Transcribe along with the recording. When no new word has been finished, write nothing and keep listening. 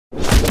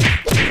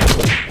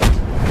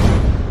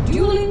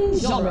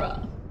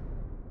genre.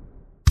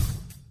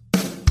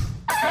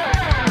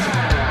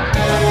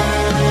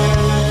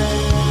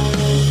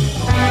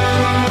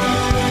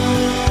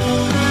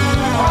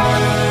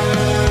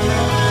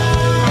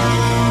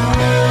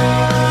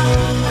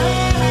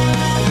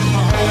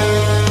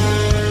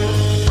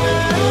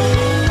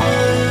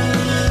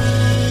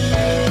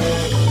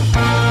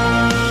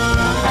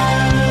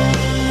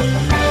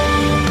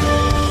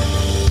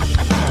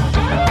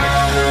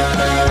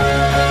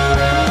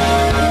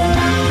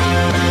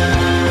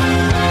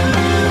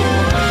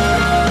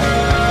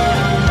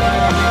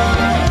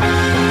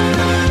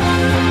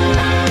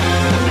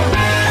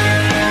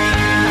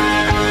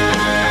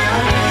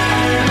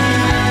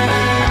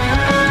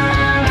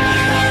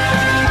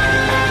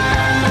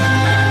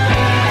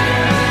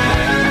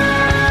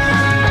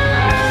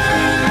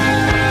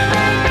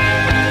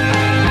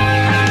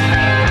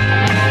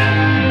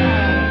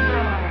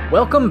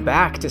 Welcome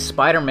back to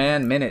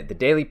Spider-Man Minute, the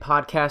daily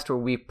podcast where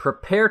we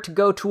prepare to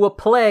go to a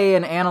play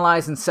and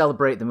analyze and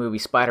celebrate the movie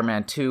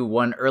Spider-Man 2,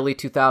 one early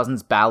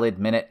 2000s ballad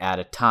minute at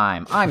a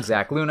time. I'm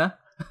Zach Luna.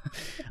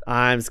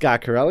 I'm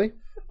Scott Corelli.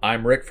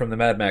 I'm Rick from the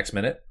Mad Max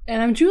Minute.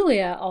 And I'm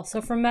Julia,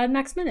 also from Mad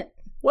Max Minute.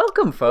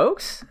 Welcome,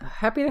 folks.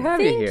 Happy to have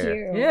you here.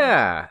 Thank you.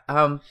 Yeah.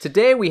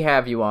 Today we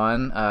have you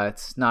on.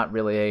 It's not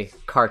really a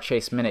car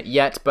chase minute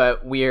yet,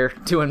 but we're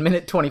doing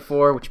minute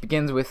 24, which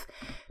begins with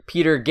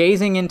Peter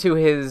gazing into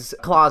his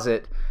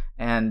closet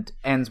and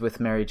ends with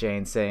Mary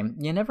Jane saying,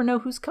 "You never know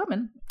who's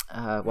coming,"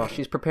 while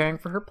she's preparing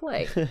for her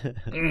play.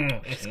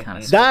 It's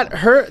kind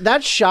of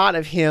that shot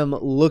of him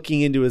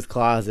looking into his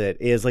closet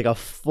is like a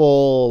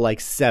full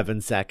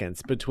 7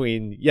 seconds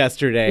between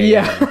yesterday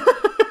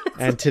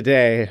and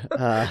today.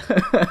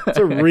 It's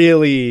a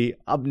really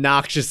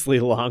obnoxiously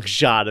long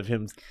shot of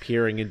him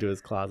peering into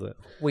his closet.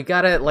 We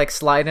gotta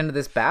slide into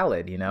this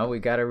ballad, We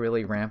gotta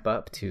really ramp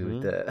up to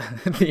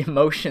the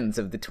emotions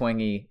of the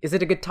twangy. Is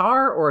it a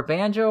guitar or a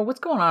banjo? What's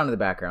going on in the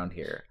background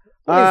here?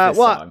 What is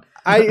this song?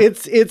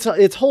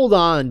 It's "Hold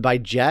On" by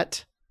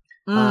Jet.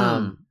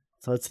 So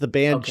it's the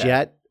band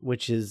Jet,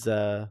 which is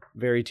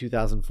very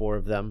 2004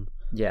 of them.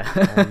 Yeah,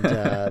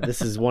 and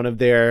this is one of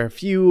their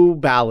few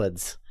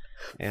ballads.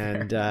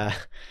 And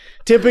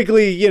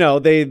typically,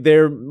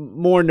 they're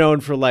more known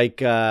for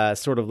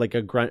sort of like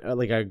a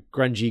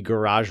grungy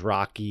garage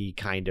rocky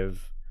kind of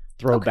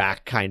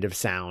throwback kind of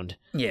sound.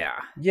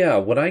 Yeah,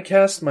 when I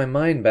cast my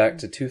mind back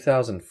to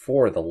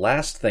 2004, the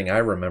last thing I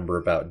remember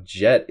about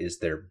Jet is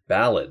their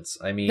ballads.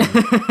 I mean,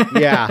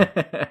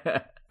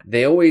 yeah,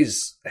 they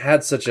always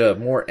had such a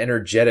more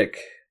energetic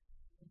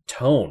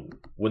tone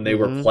when they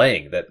were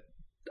playing that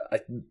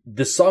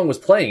this song was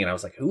playing, and I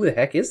was like, who the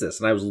heck is this?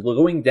 And I was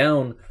going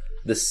down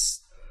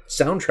this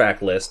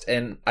soundtrack list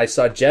and I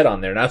saw Jet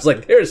on there and I was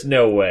like, there's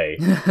no way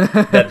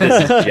that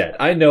this is Jet.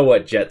 I know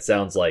what Jet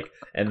sounds like,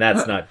 and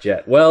that's not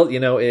Jet. Well,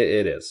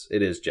 it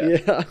is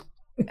Jet. Yeah,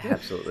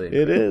 absolutely.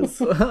 It is.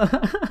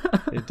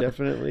 It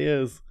definitely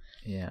is.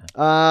 Yeah.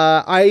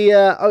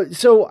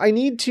 So I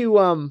need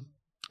to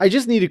I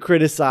just need to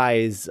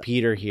criticize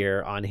Peter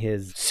here on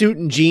his suit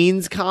and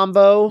jeans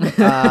combo.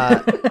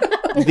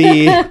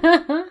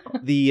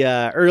 The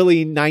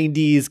early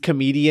 90s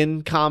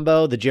comedian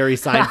combo, the Jerry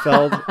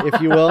Seinfeld, if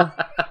you will.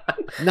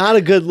 Not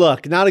a good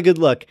look.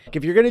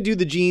 If you're going to do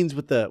the jeans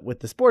with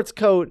the sports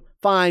coat,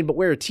 fine, but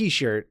wear a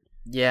t-shirt.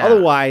 Yeah.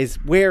 Otherwise,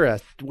 wear a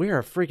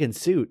freaking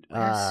suit.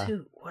 Wear a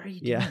suit. What are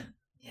you doing?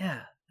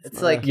 Yeah. It's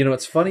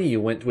it's funny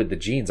you went with the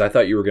jeans. I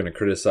thought you were going to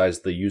criticize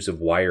the use of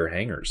wire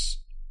hangers.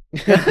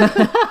 Well,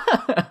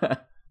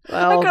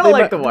 I kind of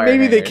like the wire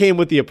maybe hangers. they came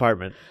with the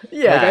apartment.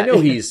 Yeah. I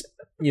know he's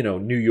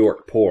New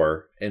York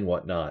poor and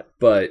whatnot,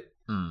 but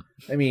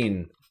I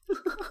mean,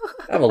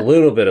 have a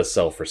little bit of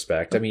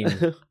self-respect. I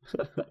mean,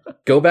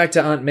 go back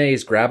to Aunt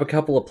May's, grab a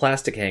couple of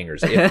plastic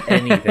hangers, if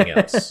anything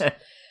else.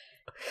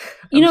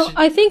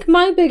 I think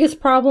my biggest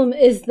problem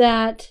is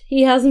that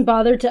he hasn't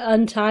bothered to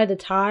untie the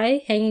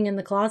tie hanging in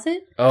the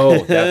closet.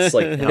 Oh, that's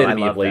like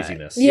epitome love of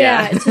laziness.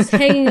 Yeah, it's just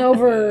hanging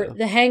over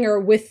the hanger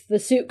with the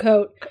suit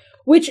coat,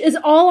 which is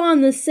all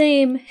on the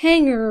same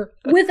hanger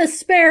with a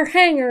spare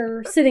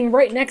hanger sitting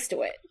right next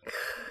to it.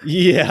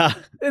 Yeah.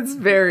 It's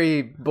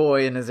very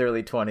boy in his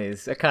early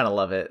 20s. I kind of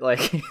love it.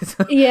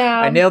 Yeah.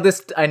 I nailed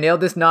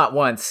this knot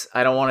once.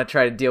 I don't want to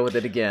try to deal with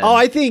it again. Oh,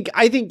 I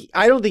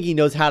don't think he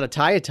knows how to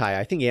tie a tie.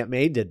 I think Aunt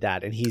May did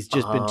that, and he's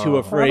just been too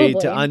afraid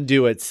to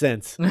undo it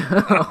since.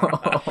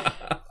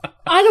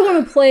 I don't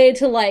want to play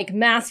to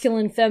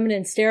masculine,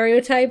 feminine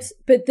stereotypes,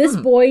 but this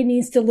boy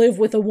needs to live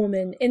with a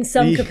woman in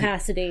some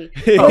capacity.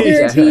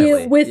 Whether it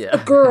be with a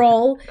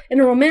girl in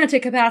a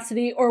romantic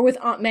capacity or with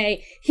Aunt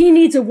May, he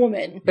needs a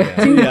woman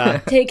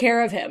to take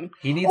care of him.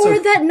 He needs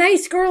that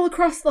nice girl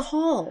across the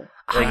hall.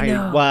 I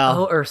know.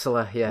 Wow. Oh,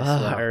 Ursula. Yes.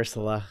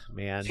 Ursula,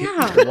 man.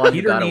 Yeah. The one who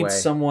Peter got needs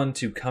away. someone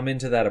to come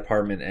into that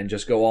apartment and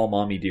just go all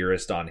mommy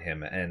dearest on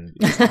him and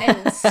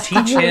And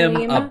teach him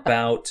scream.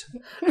 about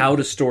how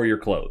to store your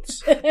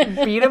clothes.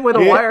 Beat him with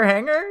a wire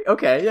hanger?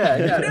 Okay, yeah.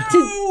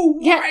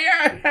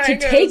 to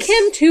take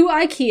him to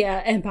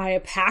IKEA and buy a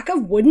pack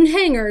of wooden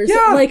hangers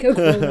like a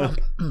grown-up.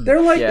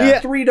 They're like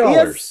Yeah.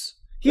 $3.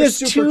 He has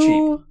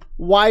two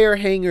wire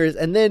hangers,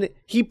 and then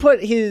he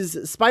put his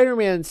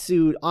Spider-Man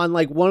suit on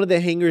like one of the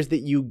hangers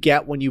that you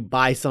get when you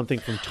buy something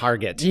from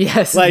Target.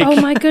 Yes. Like,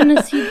 oh my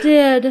goodness, he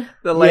did.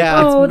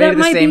 That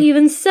might be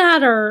even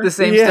sadder. The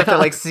same stuff that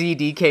like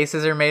CD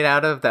cases are made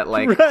out of, that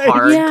like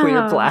hard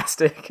clear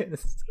plastic.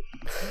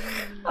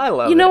 I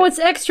love it. You know what's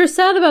extra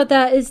sad about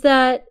that is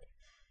that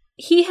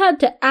he had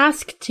to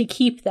ask to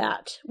keep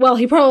that. Well,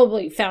 he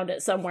probably found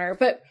it somewhere,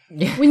 but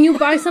when you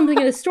buy something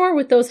in a store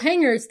with those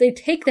hangers, they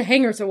take the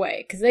hangers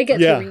away because they get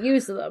to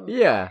reuse them.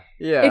 Yeah.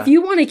 If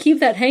you want to keep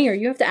that hanger,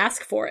 you have to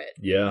ask for it.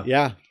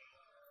 Yeah.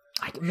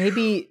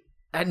 Maybe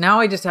now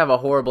I just have a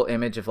horrible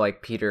image of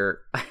like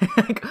Peter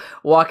like,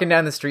 walking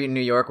down the street in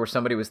New York where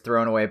somebody was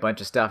throwing away a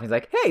bunch of stuff. He's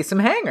like, "Hey, some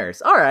hangers.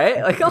 All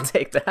right, like I'll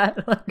take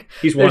that." Like,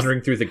 he's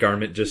wandering through the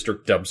garment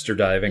district, dumpster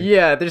diving.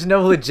 Yeah, there's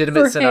no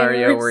legitimate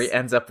scenario hangers. where he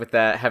ends up with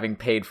that having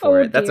paid for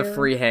it. That's a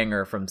free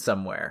hanger from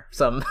somewhere.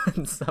 Some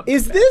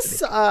is this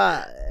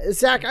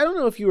Zach? I don't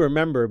know if you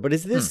remember, but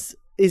is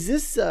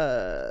this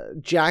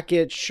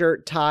jacket,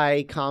 shirt,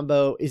 tie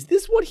combo? Is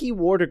this what he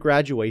wore to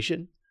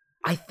graduation?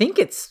 I think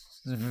it's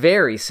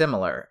very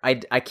similar. I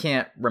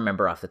can't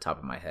remember off the top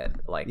of my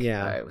head. Like,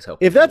 I was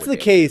hoping. If that's the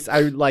case,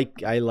 I like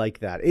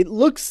that. It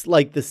looks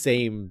like the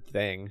same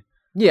thing.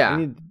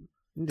 Yeah,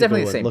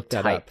 definitely the same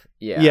type.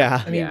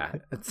 Yeah. I mean,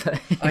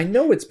 I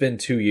know it's been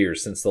 2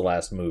 years since the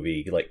last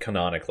movie, like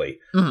canonically,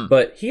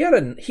 but he had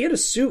a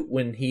suit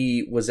when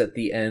he was at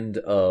the end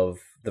of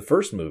the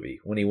first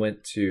movie when he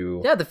went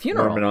to the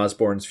funeral, Norman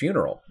Osborn's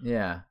funeral.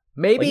 Yeah,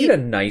 maybe he had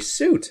a nice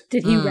suit.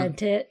 Did he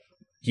rent it?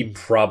 He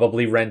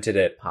probably rented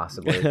it.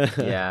 Possibly.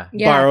 Yeah.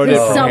 Borrowed it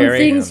from some Harry.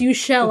 Things you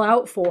shell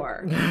out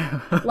for.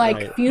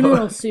 Like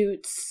funeral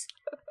suits.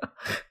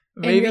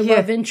 Maybe and your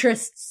love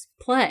interests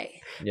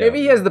play. Yeah. Maybe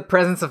he has the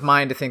presence of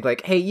mind to think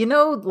like, hey, you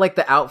know, like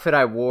the outfit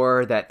I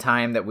wore that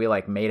time that we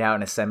like made out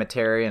in a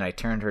cemetery and I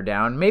turned her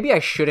down. Maybe I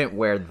shouldn't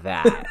wear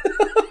that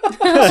to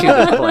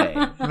the play.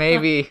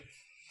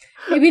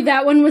 Maybe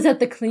that one was at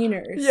the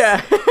cleaners.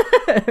 Yeah.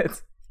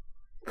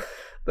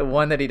 The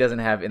one that he doesn't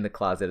have in the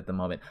closet at the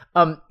moment.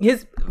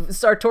 His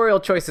sartorial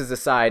choices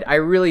aside, I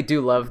really do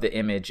love the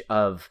image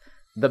of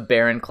the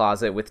barren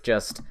closet with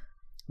just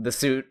the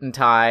suit and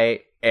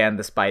tie and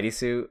the Spidey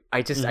suit.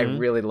 I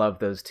really love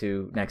those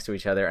two next to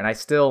each other. And I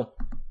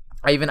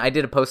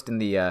did a post in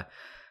the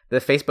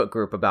Facebook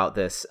group about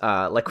this.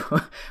 Like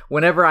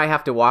whenever I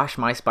have to wash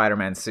my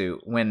Spider-Man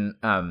suit, when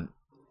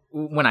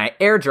I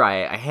air dry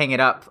it, I hang it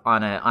up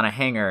on a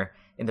hanger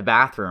in the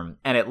bathroom,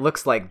 and it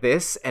looks like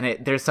this, and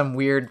there's some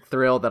weird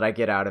thrill that I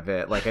get out of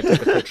it. Like I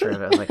took a picture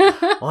of it, I was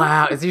like,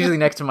 wow. It's usually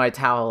next to my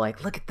towel,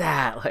 like, look at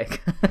that,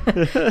 like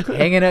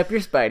hanging up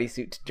your Spidey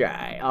suit to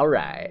dry. All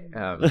right.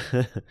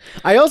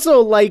 I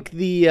also like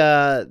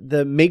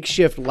the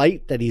makeshift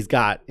light that he's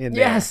got in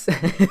there. Yes.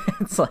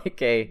 It's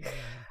like a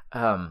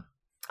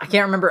I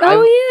can't remember.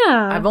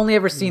 I've only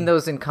ever seen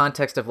those in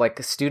context of like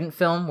a student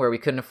film where we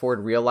couldn't afford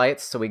real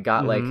lights, so we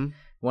got like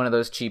one of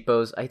those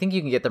cheapos. I think you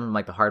can get them from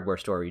like the hardware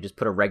store where you just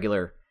put a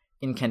regular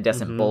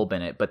incandescent bulb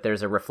in it, but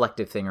there's a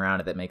reflective thing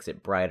around it that makes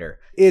it brighter.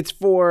 It's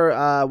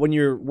for when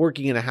you're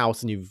working in a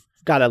house and you've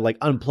got to like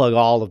unplug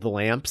all of the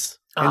lamps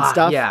and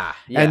stuff. Yeah.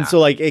 And so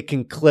like it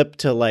can clip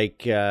to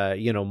like,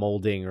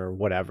 molding or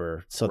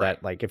whatever. So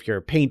that like if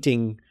you're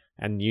painting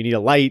and you need a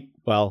light,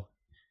 well,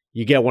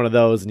 you get one of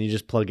those and you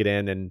just plug it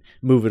in and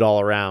move it all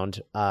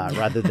around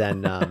rather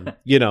than,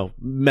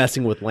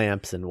 messing with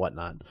lamps and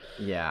whatnot.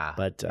 Yeah.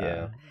 But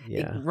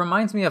it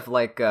reminds me of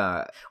like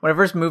when I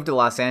first moved to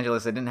Los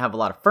Angeles, I didn't have a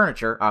lot of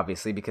furniture,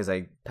 obviously, because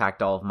I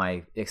packed all of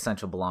my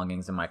essential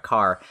belongings in my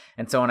car.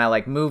 And so when I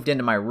like moved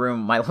into my room,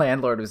 my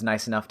landlord was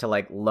nice enough to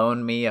like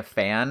loan me a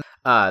fan,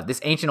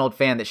 this ancient old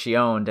fan that she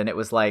owned. And it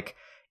was like,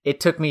 it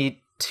took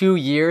me 2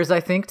 years, I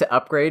think, to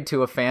upgrade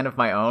to a fan of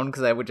my own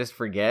because I would just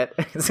forget.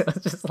 So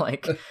it's just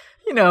like,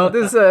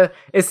 this is a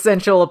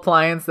essential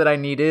appliance that I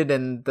needed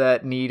and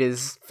that need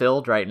is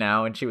filled right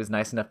now. And she was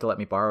nice enough to let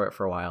me borrow it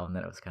for a while. And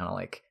then it was kind of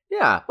like,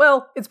 yeah,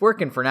 well, it's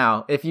working for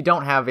now. If you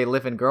don't have a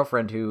live-in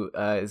girlfriend who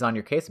is on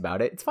your case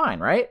about it, it's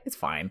fine, right? It's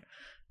fine.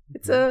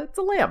 It's a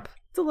lamp.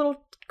 It's a little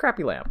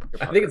crappy lamp.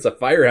 I think it's a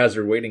fire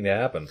hazard waiting to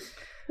happen.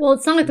 Well,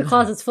 it's not like the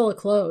closet's full of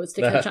clothes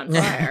to catch on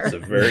fire. That's a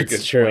very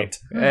good point.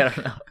 I don't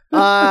know.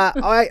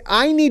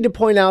 I need to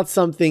point out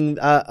something.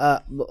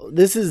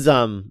 This is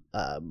a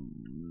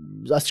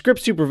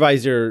script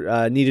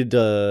supervisor needed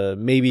to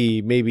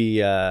maybe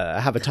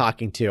have a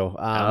talking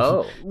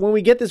to. When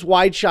we get this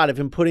wide shot of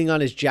him putting on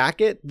his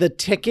jacket, the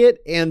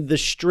ticket and the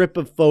strip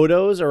of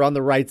photos are on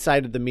the right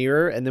side of the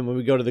mirror, and then when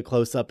we go to the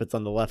close up, it's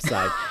on the left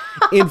side.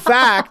 In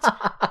fact,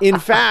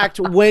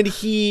 when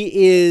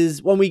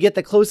we get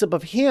the close up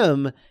of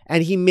him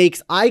and he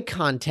makes eye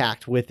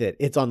contact with it,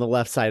 it's on the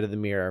left side of the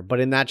mirror. But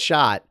in that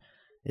shot,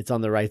 it's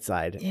on the right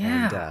side.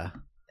 Yeah.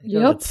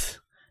 And,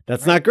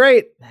 that's not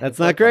great. That's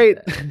not great.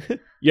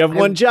 You have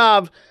one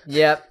job.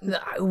 Yeah.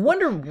 I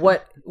wonder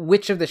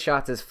which of the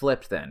shots is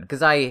flipped then,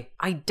 because I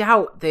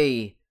doubt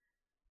they.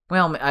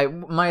 Well,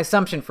 my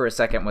assumption for a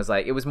second was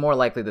like it was more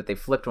likely that they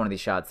flipped one of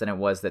these shots than it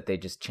was that they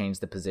just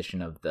changed the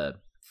position of the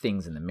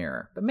things in the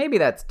mirror. But maybe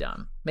that's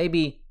dumb.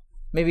 Maybe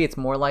it's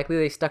more likely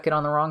they stuck it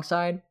on the wrong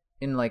side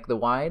in like the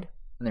wide,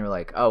 and they were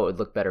like, oh, it would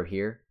look better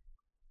here.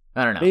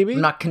 I don't know. Maybe.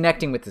 I'm not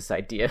connecting with this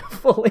idea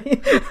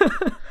fully.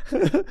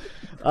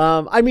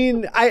 I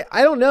mean, I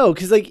don't know,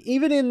 because like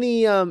even in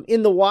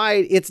the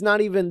wide, it's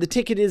not even, the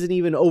ticket isn't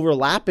even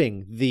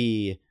overlapping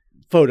the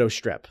photo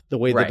strip the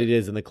way that it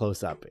is in the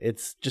close up.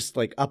 It's just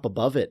like up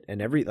above it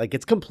and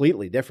it's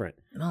completely different.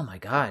 Oh my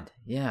God.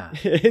 Yeah.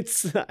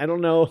 I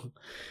don't know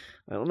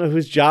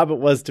whose job it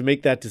was to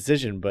make that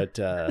decision, but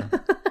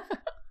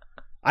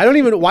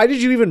why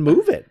did you even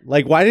move it?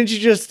 Like, why didn't you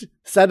just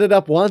set it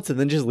up once and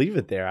then just leave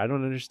it there? I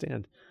don't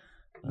understand.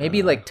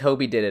 Maybe like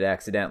Toby did it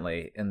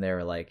accidentally and they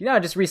were like,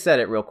 just reset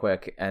it real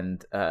quick.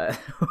 And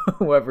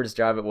whoever's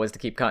job it was to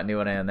keep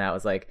continuity on that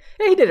was like,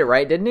 hey, he did it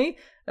right, didn't he?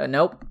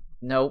 Nope.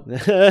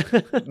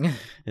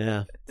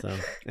 Yeah. So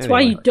that's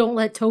why you don't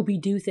let Toby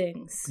do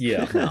things.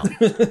 Yeah. No,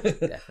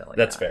 definitely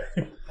That's not.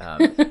 fair.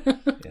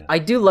 I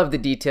do love the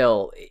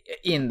detail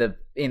in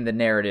the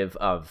narrative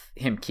of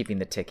him keeping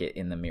the ticket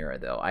in the mirror,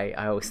 though.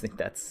 I always think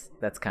that's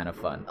kind of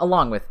fun,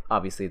 along with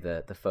obviously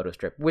the photo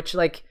strip. Which,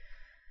 like,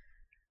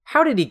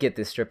 how did he get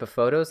this strip of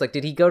photos? Like,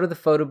 did he go to the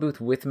photo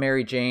booth with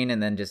Mary Jane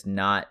and then just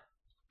not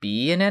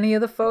be in any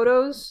of the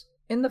photos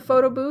in the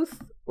photo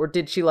booth, or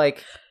did she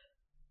like?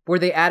 Were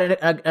they at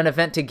an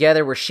event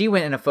together where she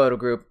went in a photo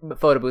booth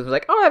was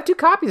like, oh, I have 2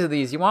 copies of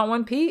these. You want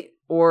one, Pete?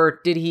 Or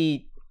did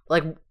he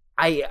like?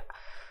 I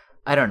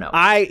don't know.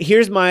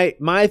 Here's my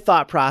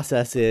thought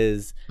process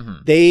is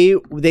they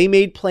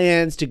made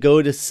plans to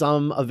go to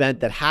some event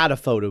that had a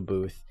photo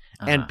booth,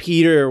 and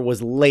Peter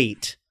was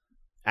late,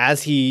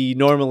 as he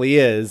normally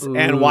is. Ooh.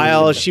 And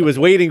while she was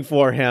waiting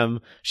for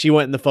him, she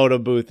went in the photo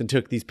booth and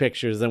took these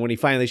pictures. And when he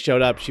finally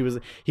showed up, he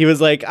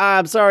was like,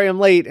 I'm sorry, I'm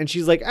late. And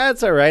she's like,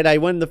 it's all right. I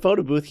went in the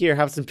photo booth. Here,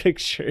 have some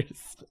pictures.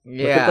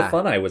 Yeah. Look at the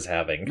fun I was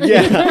having.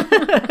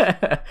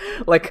 Yeah.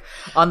 Like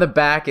on the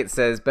back, it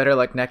says, better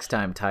luck next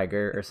time,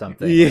 Tiger, or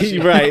something.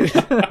 Yeah, right.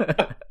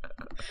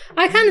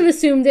 I kind of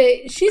assumed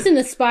that she's an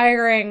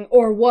aspiring,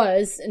 or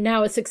was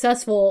now a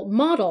successful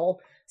model.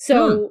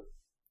 So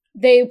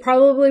they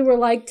probably were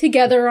like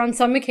together on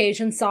some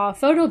occasion, saw a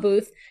photo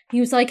booth. He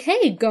was like,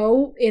 hey,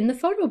 go in the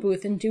photo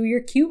booth and do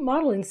your cute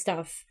modeling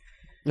stuff.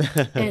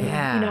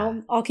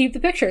 And, I'll keep the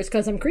pictures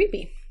because I'm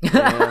creepy.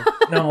 Yeah.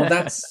 No,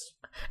 that's...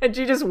 And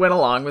she just went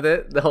along with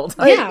it the whole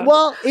time. Yeah.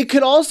 Well, it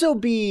could also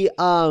be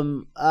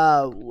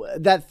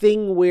that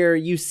thing where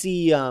you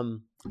see...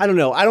 I don't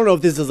know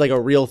if this is like a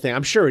real thing.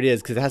 I'm sure it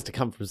is because it has to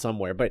come from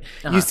somewhere. But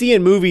you see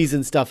in movies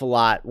and stuff a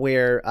lot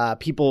where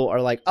people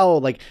are like, oh,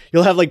 like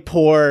you'll have like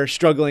poor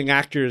struggling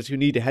actors who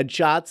need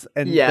headshots,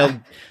 and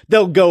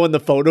they'll go in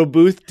the photo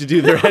booth to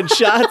do their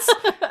headshots.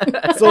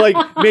 So like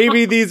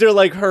maybe these are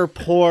like her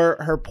poor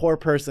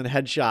person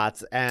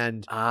headshots,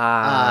 and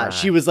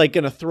she was like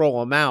gonna throw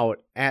them out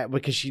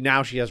because she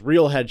has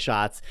real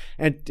headshots,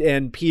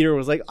 and Peter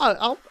was like,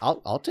 oh,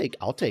 I'll take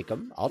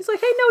them. He's like,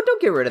 hey, no,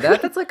 don't get rid of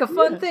that. That's like a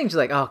fun thing. She's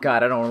like, oh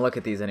God, I don't want to look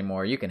at these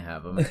anymore. You can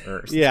have them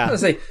first. Yeah. I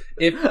was gonna say,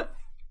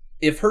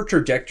 if her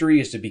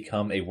trajectory is to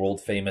become a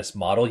world famous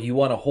model, you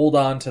want to hold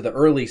on to the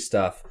early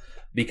stuff,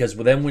 because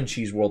then when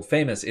she's world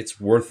famous, it's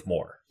worth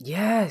more.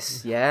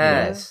 Yes.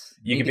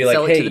 You can be like,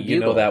 hey, you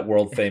know that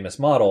world famous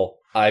model?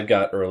 I've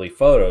got early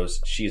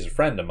photos. She's a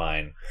friend of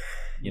mine.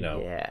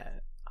 Yeah.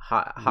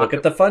 Look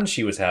at the fun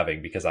she was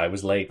having because I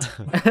was late.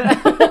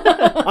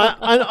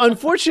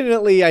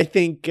 Unfortunately, I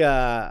think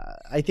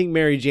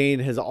Mary Jane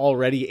has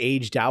already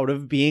aged out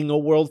of being a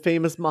world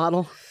famous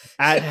model.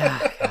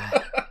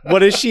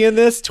 What is she in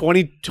this?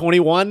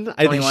 2021?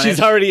 I think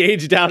she's already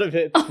aged out of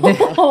it.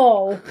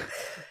 Oh,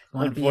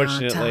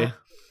 unfortunately.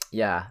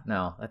 Yeah,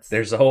 no,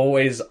 there's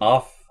always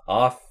off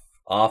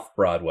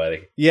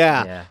Broadway.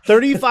 Yeah.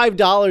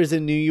 $35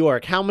 in New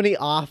York. How many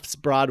offs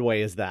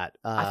Broadway is that?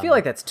 I feel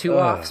like that's 2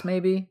 offs,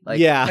 maybe. Like,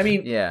 yeah. I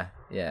mean,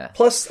 yeah.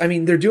 Plus, I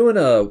mean, they're doing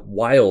a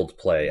Wild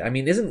play. I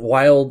mean, isn't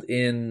Wild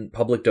in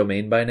public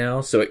domain by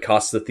now? So it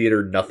costs the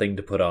theater nothing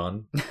to put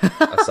on,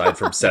 aside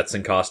from sets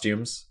and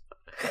costumes.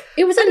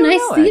 It was a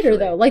nice theater,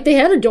 though. Like, they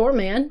had a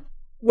doorman.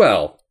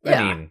 Well,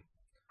 I mean,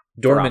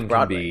 doormen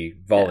can be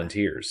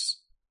volunteers.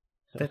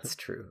 That's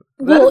true.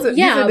 Well, but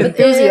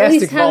they at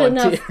least had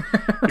enough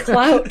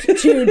clout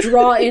to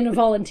draw in a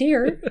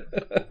volunteer.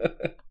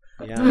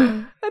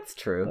 Yeah, that's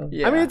true.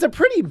 Yeah. I mean, it's a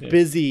pretty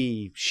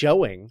busy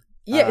showing.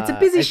 Yeah, it's a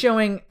busy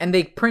showing, and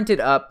they printed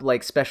up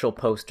like special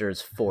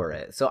posters for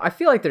it. So I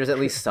feel like there's at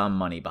least some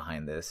money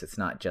behind this. It's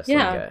not just like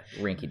a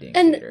rinky-dink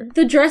theater. And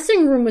the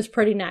dressing room was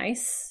pretty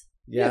nice.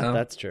 Yeah,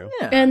 that's true.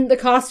 Yeah. And the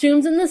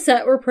costumes and the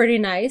set were pretty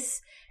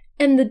nice.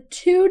 And the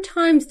 2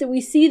 times that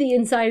we see the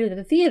inside of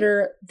the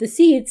theater, the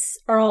seats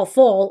are all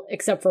full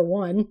except for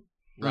one.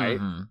 Right.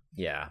 Mm-hmm.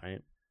 Yeah.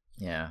 Right.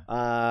 Yeah.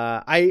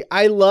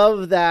 I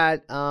love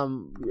that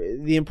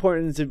the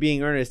importance of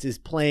being earnest is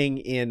playing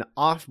in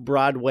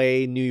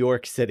off-Broadway New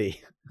York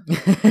City.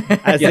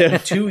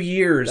 As 2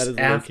 years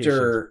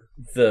after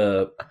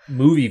the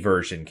movie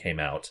version came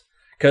out.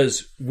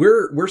 Because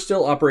we're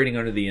still operating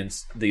under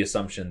the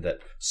assumption that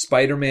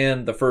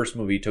Spider-Man, the first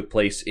movie, took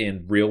place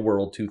in real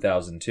world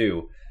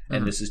 2002,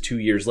 and this is 2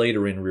 years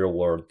later in real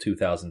world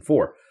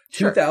 2004.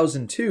 Sure.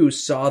 2002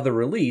 saw the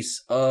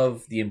release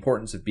of The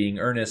Importance of Being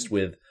Earnest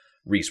with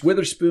Reese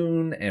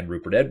Witherspoon and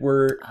Rupert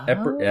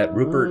Everett.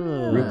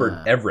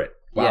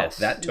 Wow, yes.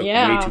 That took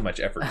way too much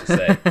effort to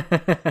say.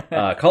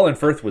 Colin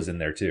Firth was in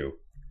there too.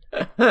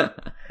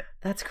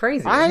 That's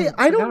crazy.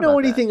 I don't know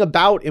anything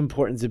about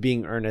Importance of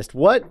Being Earnest.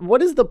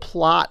 What is the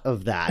plot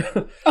of that?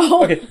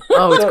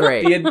 It's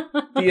great.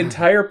 The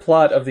entire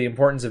plot of The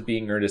Importance of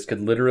Being Earnest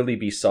could literally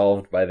be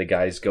solved by the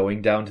guys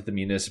going down to the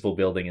municipal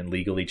building and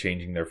legally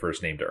changing their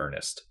first name to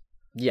Ernest.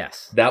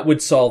 Yes. That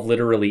would solve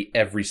literally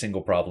every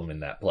single problem in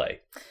that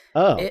play.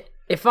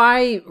 If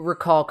I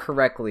recall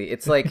correctly,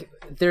 it's like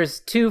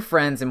there's two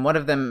friends and one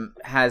of them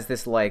has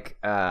this like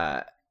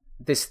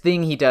this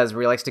thing he does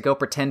where he likes to go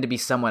pretend to be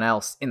someone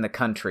else in the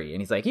country.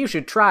 And he's like, you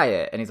should try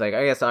it. And he's like,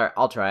 I guess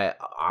I'll try it.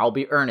 I'll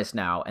be Ernest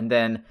now. And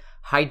then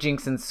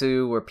hijinks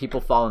ensue where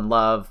people fall in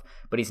love,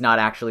 but he's not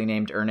actually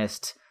named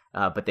Ernest,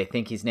 but they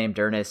think he's named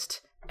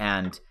Ernest.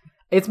 And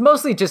it's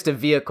mostly just a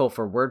vehicle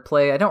for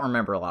wordplay. I don't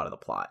remember a lot of the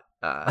plot.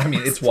 I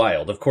mean, it's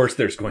wild. Of course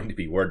there's going to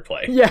be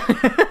wordplay. Yeah.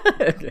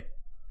 Okay.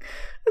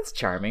 It's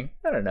charming.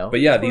 I don't know. But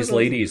yeah, these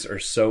ladies are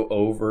so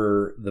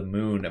over the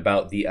moon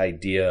about the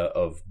idea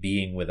of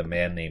being with a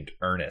man named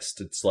Ernest.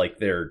 It's like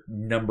their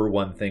number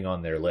one thing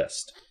on their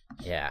list.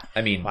 Yeah.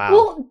 I mean, wow.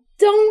 Well,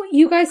 don't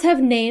you guys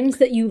have names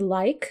that you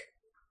like?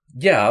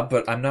 Yeah,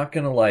 but I'm not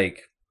going to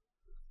like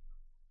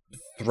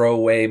throw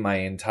away my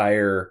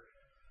entire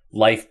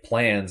life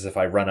plans if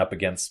I run up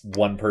against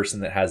one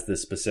person that has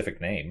this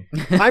specific name.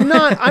 I'm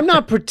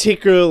not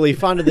particularly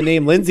fond of the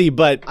name Lindsay,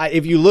 but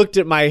if you looked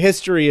at my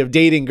history of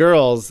dating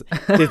girls,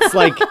 it's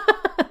like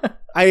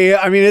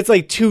I mean it's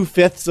like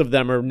 2/5 of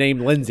them are named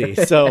Lindsay.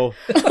 So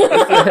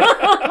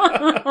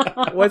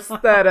what's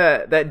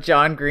that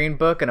John Green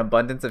book, An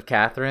Abundance of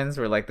Catherines,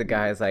 where like the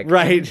guy's like,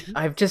 right,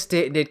 I've just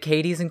dated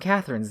Katie's and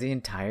Catherine's the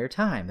entire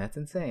time. That's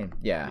insane.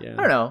 Yeah. I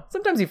don't know.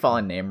 Sometimes you fall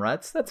in name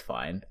ruts. That's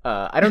fine.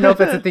 I don't know if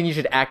that's a thing you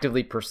should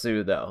actively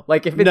pursue though.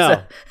 Like if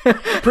it's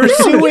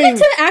pursuing, you get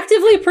to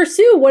actively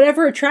pursue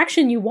whatever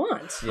attraction you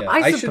want. Yeah,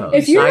 I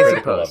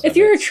suppose. If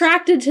you're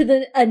attracted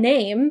to a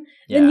name,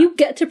 then you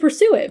get to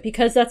pursue it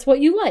because that's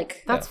what you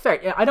like. That's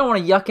fair. Yeah, I don't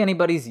want to yuck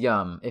anybody's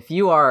yum. If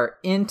you are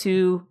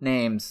into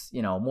names,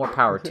 more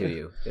power to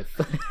you.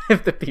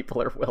 If the people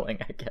are willing,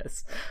 I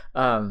guess.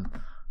 I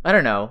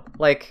don't know.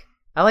 Like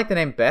I like the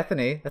name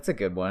Bethany. That's a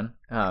good one.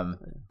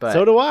 But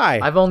so do I.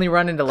 I've only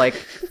run into like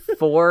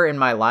 4 in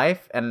my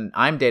life, and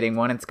I'm dating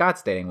one, and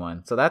Scott's dating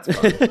one. So that's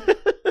fun.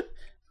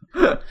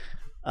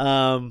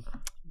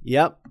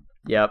 Yep.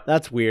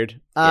 That's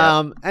weird.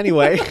 Yep.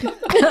 Anyway.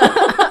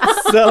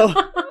 So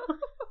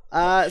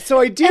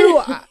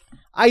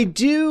I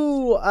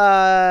do,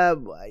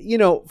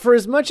 for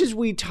as much as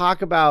we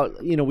talk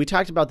about, we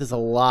talked about this a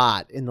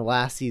lot in the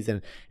last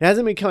season. It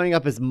hasn't been coming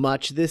up as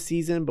much this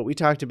season, but we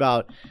talked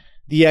about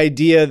the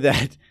idea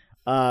that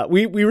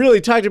we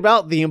really talked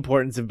about the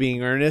importance of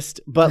being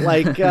earnest, but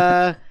like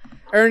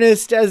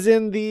earnest as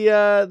in the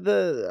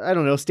I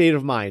don't know, state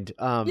of mind.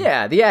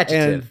 The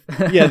adjective.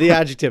 The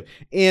adjective.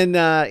 In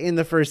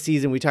the first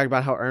season, we talked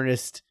about how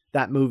earnest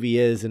that movie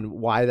is and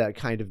why that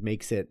kind of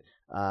makes it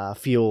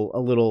feel a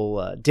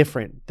little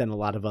different than a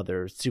lot of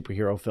other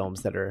superhero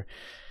films that are,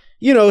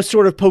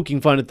 sort of poking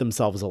fun at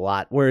themselves a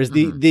lot. Whereas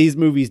these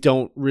movies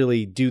don't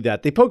really do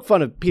that. They poke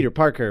fun at Peter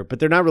Parker, but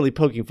they're not really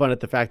poking fun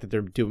at the fact that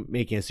they're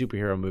making a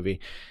superhero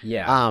movie.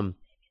 Yeah.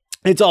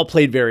 It's all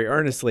played very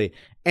earnestly.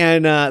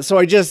 And so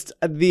I just,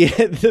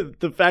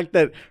 the fact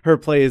that her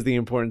play is The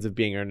Importance of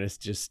Being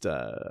Earnest just,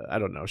 I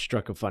don't know,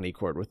 struck a funny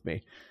chord with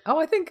me. Oh,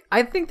 I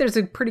think there's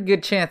a pretty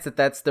good chance that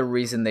that's the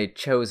reason they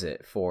chose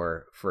it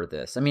for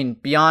this. I mean,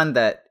 beyond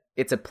that,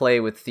 it's a play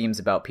with themes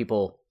about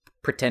people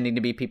pretending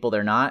to be people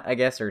they're not, I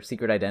guess, or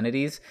secret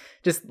identities.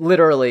 Just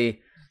literally,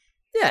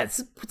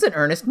 it's an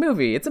earnest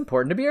movie. It's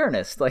important to be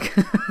earnest. Like,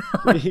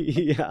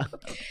 yeah.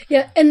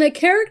 Yeah, and the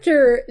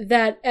character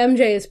that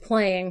MJ is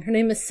playing, her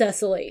name is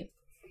Cecily.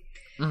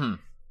 Mm-hmm.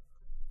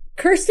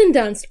 Kirsten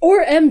Dunst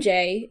or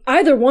MJ,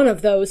 either one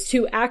of those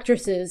two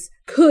actresses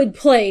could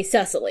play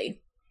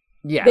Cecily.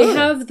 Yeah, they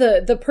have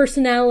the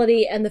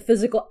personality and the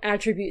physical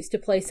attributes to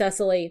play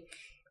Cecily.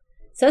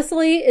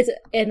 Cecily is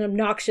an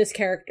obnoxious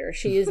character.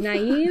 She is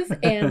naive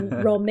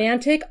and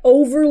romantic,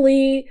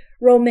 overly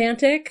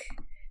romantic,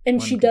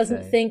 and she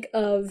doesn't think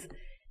of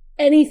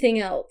anything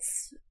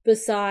else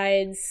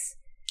besides,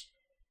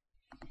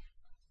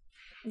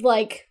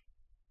 like,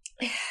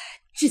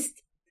 just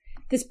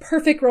this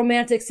perfect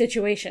romantic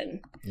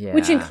situation,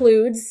 which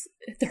includes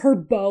her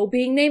beau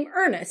being named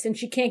Ernest, and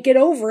she can't get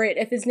over it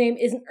if his name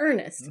isn't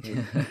Ernest.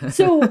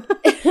 So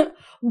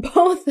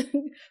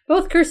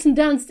both Kirsten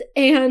Dunst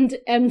and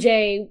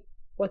MJ,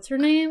 what's her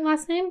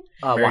last name?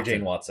 Mary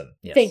Jane Watson.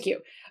 Yes. Thank you.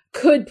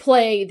 Could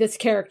play this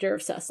character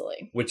of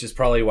Cecily. Which is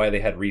probably why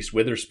they had Reese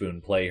Witherspoon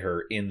play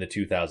her in the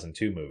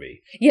 2002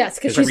 movie. Yes,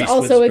 because she's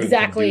also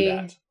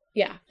exactly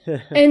Yeah.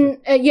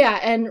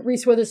 And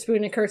Reese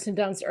Witherspoon and Kirsten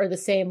Dunst are the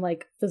same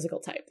like physical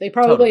type. They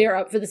probably are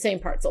up for the same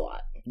parts a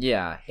lot.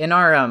 Yeah. In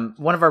our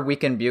one of our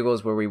weekend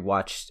bugles where we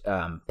watched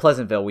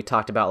Pleasantville, we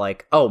talked about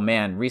like, oh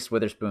man, Reese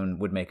Witherspoon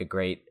would make a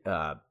great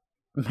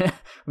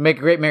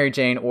Mary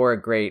Jane or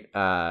a great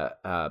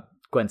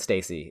Gwen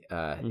Stacy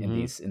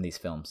in these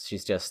films.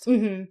 She's just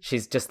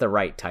she's just the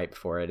right type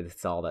for it.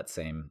 It's all that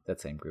same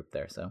group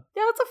there. So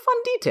yeah, it's a fun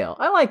detail.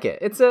 I like it.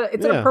 It's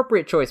an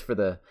appropriate choice for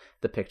the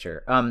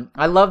picture.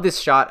 I love this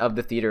shot of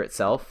the theater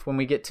itself when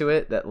we get to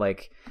it. That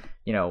like,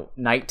 you know,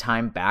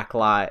 nighttime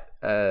backlot,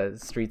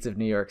 streets of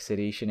New York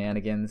City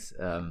shenanigans.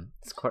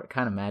 It's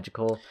kind of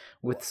magical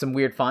with some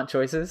weird font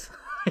choices.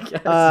 I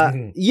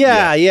guess.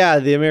 Yeah.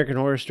 The American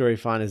Horror Story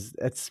font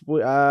it's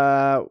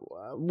weird.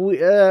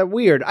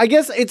 I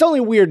guess it's only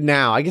weird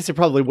now. I guess it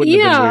probably wouldn't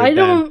have been weird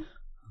then.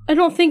 I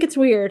don't think it's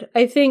weird.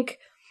 I think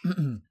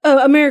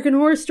American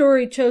Horror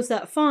Story chose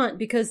that font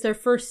because their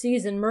first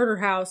season, Murder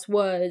House,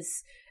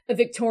 was a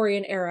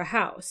Victorian era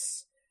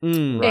house.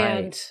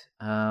 Right.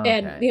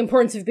 And The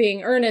Importance of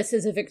Being Earnest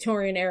is a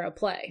Victorian era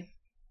play.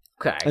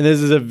 Okay. And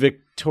this is a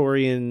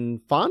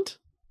Victorian font?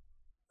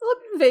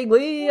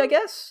 Vaguely, I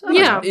guess.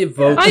 Yeah,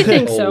 evokes I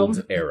think old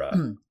so.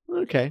 era.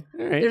 Okay,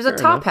 all right. There's a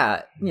top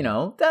hat, you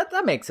know,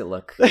 that makes it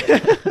look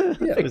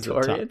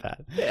Victorian. Top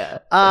hat.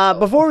 Yeah.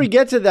 Before we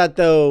get to that,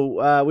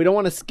 though, we don't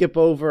want to skip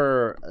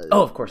over.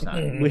 Oh, of course not.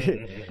 We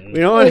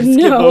don't want to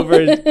skip over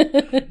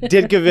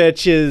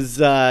Ditkovich's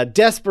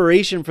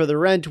desperation for the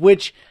rent,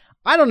 which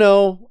I don't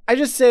know. I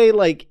just say,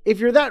 like, if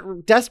you're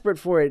that desperate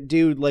for it,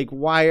 dude, like,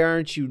 why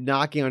aren't you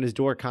knocking on his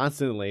door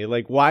constantly?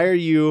 Like, why are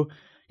you?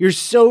 You're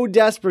so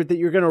desperate that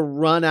you're gonna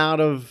run out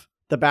of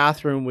the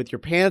bathroom with your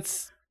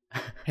pants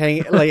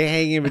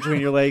hanging in between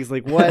your legs.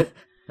 Like what?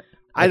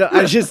 I don't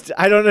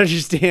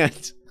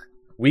understand.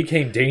 We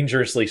came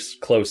dangerously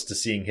close to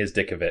seeing his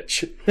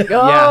Ditkovich.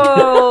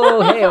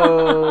 Oh,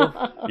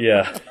 hey-oh.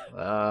 Yeah.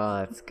 Oh,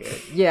 that's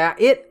good. Yeah,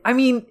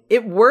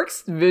 it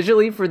works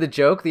visually for the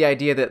joke, the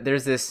idea that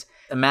there's this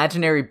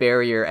imaginary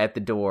barrier at the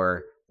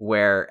door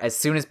where as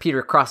soon as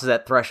Peter crosses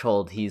that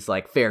threshold, he's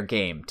like fair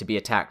game to be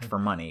attacked for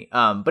money.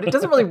 But it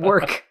doesn't really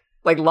work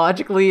like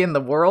logically in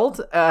the world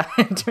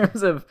in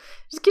terms of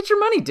just get your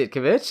money,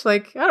 Ditkovich.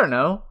 Like, I don't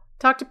know,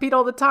 talk to Pete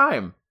all the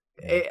time.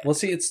 Well,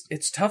 see,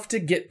 it's tough to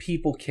get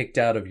people kicked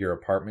out of your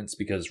apartments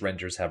because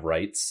renters have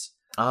rights.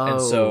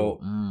 And so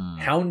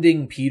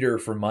hounding Peter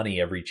for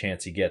money every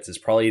chance he gets is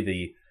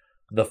probably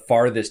the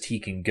farthest he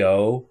can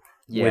go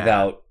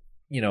without,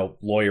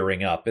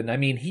 lawyering up. And I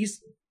mean, he's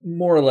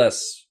more or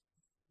less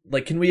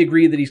like, can we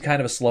agree that he's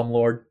kind of a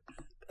slumlord?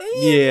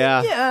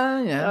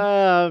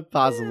 Yeah.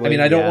 Possibly. I mean,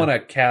 I don't want to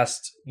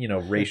cast,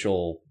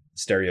 racial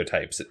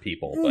stereotypes at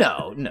people.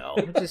 But. No.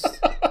 Just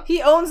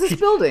he owns this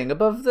building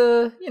above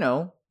the,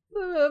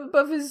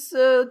 above his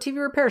TV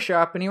repair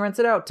shop, and he rents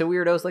it out to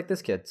weirdos like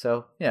this kid.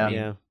 So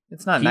yeah.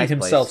 It's not a nice place. He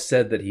himself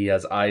said that he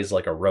has eyes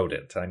like a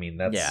rodent. I mean,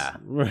 that's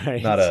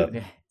right. not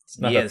a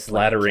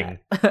flattering.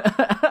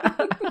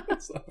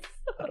 It's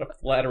not a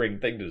flattering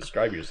thing to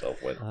describe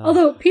yourself with.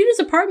 Although Peter's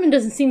apartment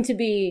doesn't seem to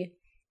be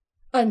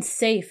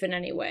unsafe in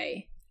any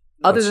way.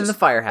 Other than the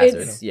fire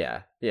hazards,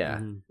 yeah.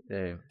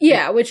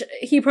 Yeah, which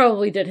he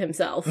probably did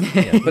himself.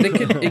 Yeah,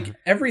 but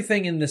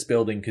everything in this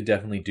building could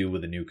definitely do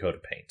with a new coat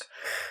of paint.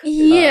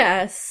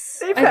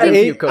 Yes. I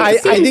think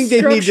they need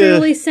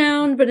structurally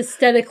sound, but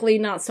aesthetically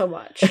not so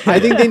much. I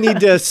think they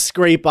need to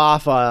scrape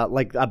off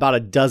like about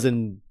a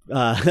dozen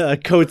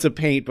coats of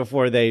paint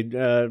before they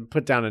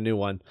put down a new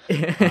one,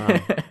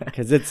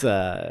 because it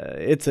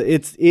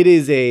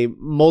is a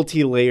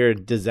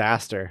multi-layered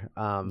disaster.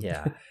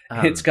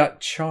 It's got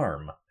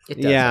charm. It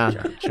does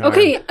have charm.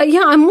 Okay,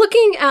 I'm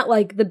looking at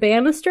like the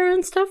banister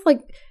and stuff.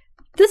 Like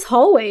this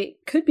hallway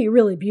could be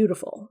really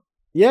beautiful.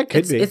 Yeah, it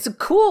could be. It's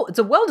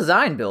a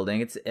well-designed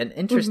building. It's an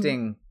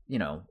interesting,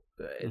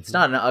 it's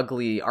not an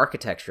ugly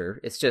architecture.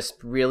 It's just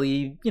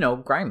really,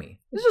 grimy.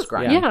 It's just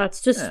grimy. Yeah,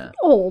 it's just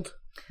old.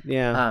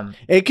 Yeah,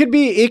 it could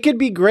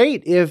be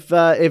great if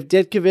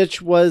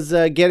Ditkovich was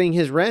getting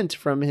his rent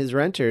from his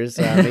renters.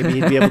 Maybe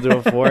he'd be able to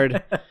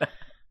afford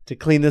to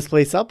clean this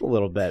place up a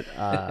little bit.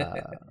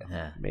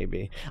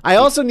 Maybe. I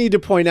also need to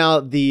point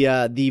out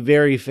the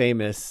very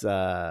famous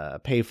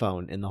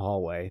payphone in the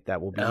hallway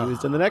that will be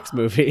used in the next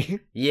movie.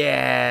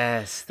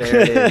 Yes, there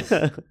it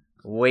is,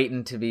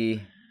 waiting to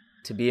be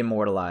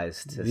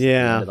immortalized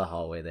into the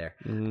hallway there.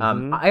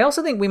 Mm-hmm. I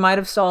also think we might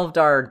have solved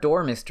our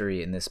door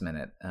mystery in this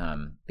minute,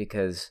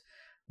 because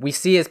we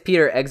see as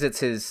Peter exits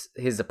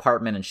his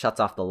apartment and shuts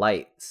off the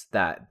lights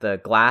that the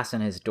glass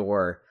in his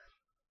door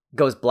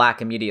goes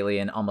black immediately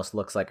and almost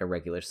looks like a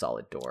regular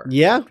solid door.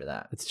 Yeah, after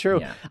that, it's true.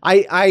 Yeah.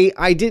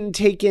 I didn't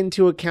take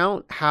into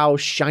account how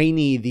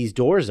shiny these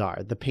doors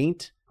are. The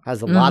paint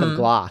has a lot of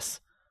gloss.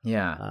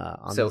 Yeah,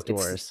 on those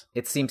doors.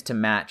 It seems to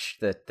match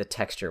the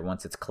texture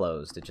once it's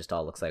closed. It just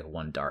all looks like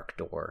one dark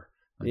door.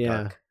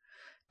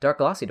 Dark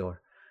glossy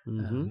door.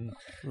 Mm-hmm.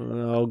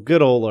 Oh,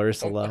 good old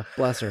Ursula.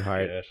 Bless her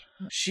heart.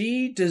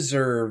 She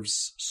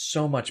deserves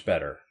so much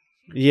better.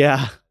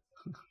 Yeah.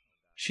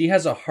 She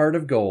has a heart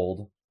of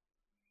gold,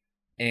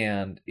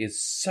 and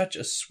is such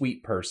a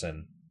sweet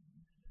person.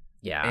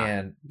 Yeah.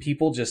 And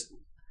people just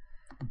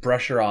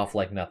brush her off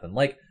like nothing.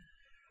 Like,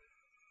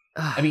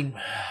 I mean,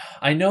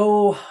 I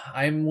know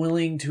I'm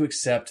willing to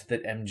accept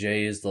that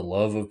MJ is the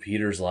love of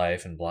Peter's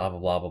life and blah, blah,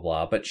 blah, blah,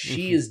 blah, but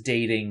she is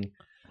dating,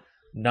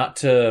 not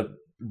to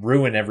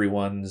ruin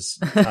everyone's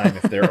time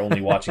if they're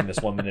only watching this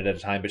 1 minute at a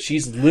time, but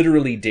she's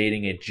literally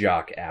dating a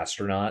jock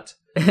astronaut.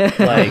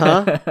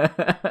 Like,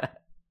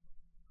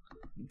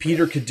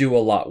 Peter could do a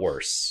lot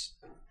worse.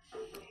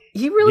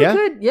 He really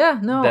could.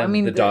 Yeah, no, I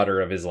mean, the daughter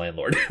of his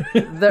landlord.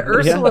 The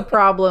Ursula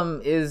problem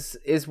is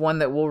one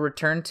that we'll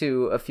return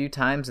to a few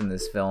times in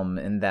this film,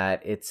 in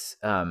that it's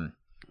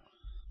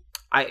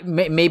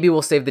maybe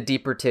we'll save the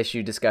deeper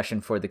tissue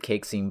discussion for the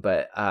cake scene,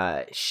 but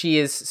she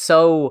is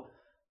so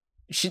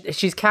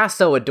she's cast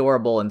so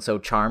adorable and so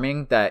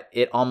charming that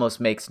it almost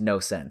makes no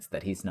sense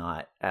that he's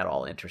not at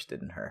all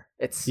interested in her.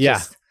 It's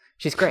just,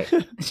 she's great.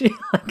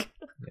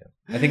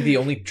 I think the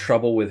only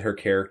trouble with her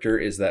character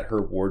is that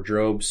her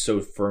wardrobe so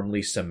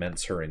firmly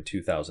cements her in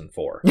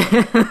 2004.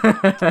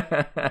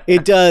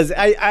 It does.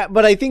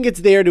 But I think it's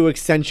there to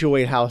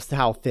accentuate how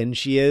thin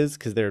she is,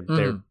 because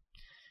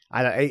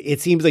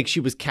it seems like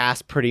she was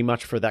cast pretty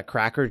much for that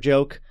cracker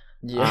joke.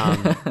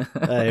 Yeah.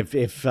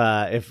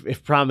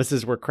 If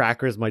promises were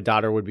crackers, my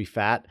daughter would be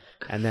fat,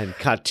 and then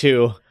cut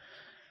to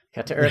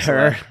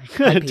Ursula.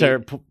 To her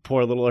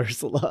poor little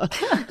Ursula.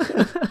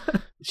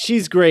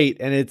 She's great,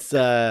 and it's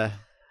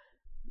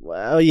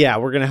well, yeah,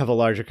 we're gonna have a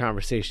larger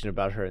conversation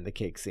about her in the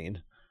cake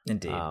scene.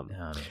 Indeed.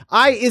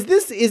 Is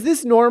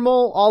this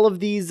normal? All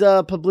of these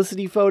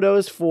publicity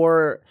photos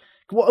for?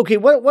 Okay,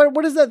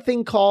 what is that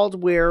thing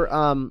called where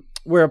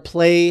a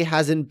play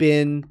hasn't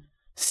been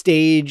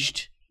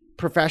staged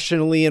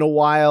professionally in a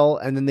while,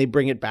 and then they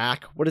bring it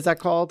back? What is that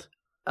called?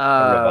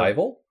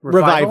 Revival.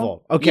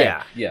 Okay.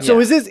 Yeah. So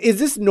is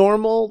this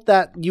normal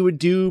that you would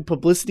do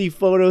publicity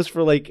photos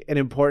for like an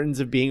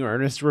Importance of Being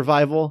Earnest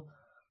revival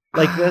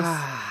like this?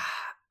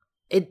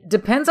 It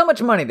depends how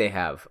much money they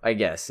have, I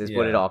guess, is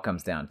what it all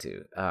comes down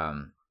to.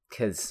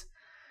 Because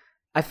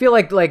I feel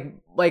like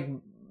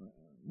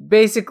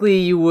basically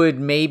you would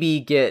maybe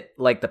get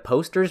like the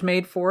posters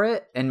made for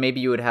it, and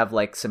maybe you would have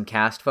like some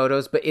cast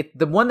photos. But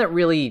the one that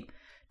really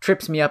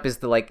trips me up is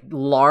the like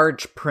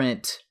large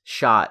print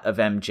shot of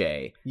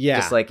MJ,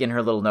 just like in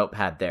her little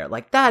notepad there.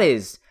 Like that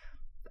is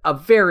a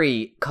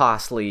very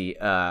costly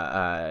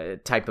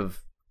type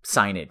of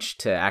signage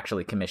to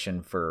actually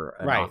commission for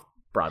an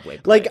off-Broadway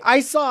play. Like I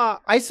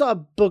saw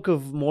Book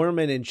of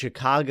Mormon in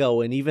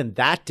Chicago, and even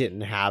that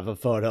didn't have a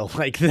photo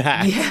like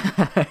that.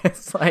 Yeah,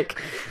 it's like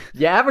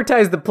you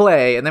advertise the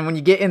play, and then when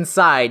you get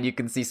inside, you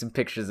can see some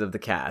pictures of the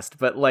cast.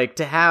 But like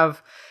to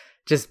have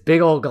just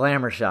big old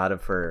glamour shot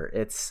of her,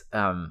 it's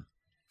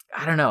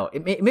I don't know.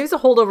 Maybe it's a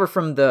holdover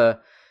from the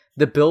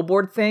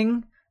Billboard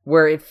thing,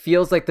 where it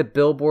feels like the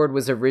Billboard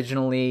was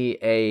originally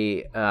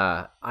a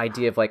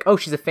idea of like, oh,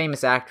 she's a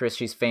famous actress,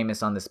 she's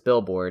famous on this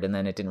billboard, and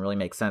then it didn't really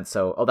make sense.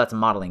 So, oh, that's a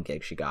modeling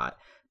gig she got,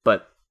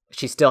 but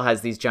she still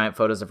has these giant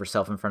photos of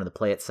herself in front of the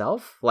play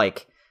itself,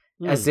 like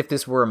as if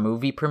this were a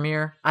movie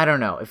premiere. I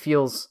don't know. It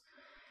feels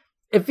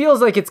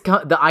like it's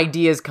the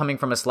idea is coming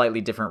from a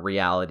slightly different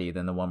reality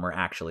than the one we're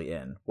actually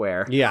in.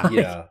 Where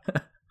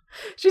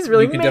she's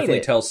really you can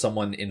definitely tell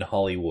someone in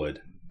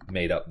Hollywood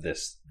made up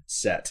this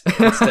set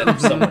instead of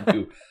someone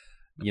who,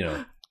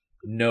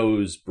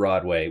 knows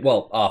Broadway.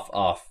 Well,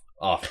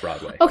 off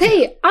Broadway.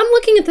 Okay, I'm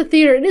looking at the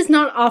theater. It is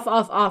not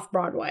off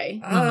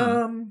Broadway.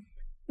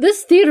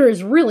 This theater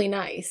is really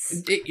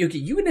nice. You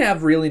can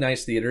have really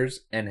nice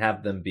theaters and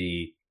have them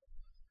be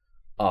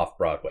off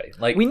Broadway.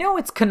 Like we know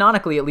it's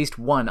canonically at least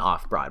one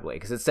off Broadway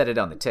because it said it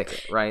on the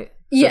ticket, right?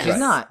 So yes. She's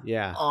not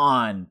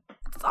on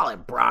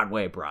solid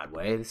Broadway.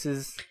 This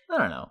is, I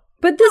don't know.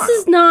 But this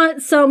is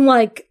not some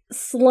like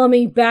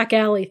slummy back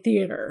alley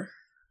theater.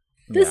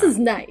 This is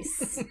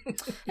nice. Yeah,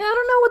 I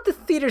don't know what the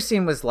theater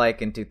scene was like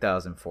in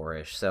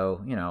 2004-ish.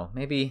 So,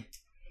 maybe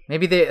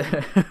they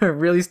are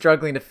really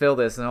struggling to fill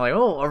this, and they're like,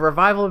 oh, a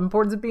revival of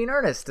Importance of Being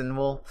Earnest, and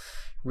we'll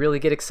really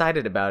get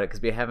excited about it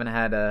because we haven't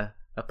had a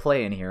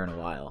play in here in a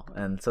while.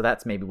 And so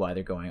that's maybe why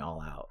they're going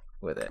all out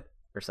with it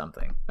or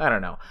something. I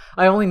don't know.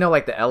 I only know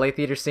like the LA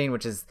theater scene,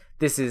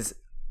 this is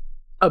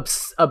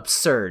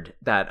absurd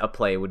that a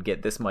play would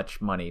get this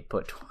much money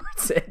put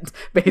towards it,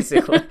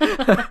 basically.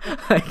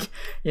 Like,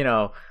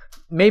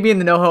 maybe in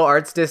the NoHo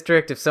Arts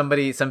District, if some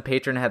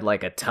patron had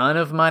like a ton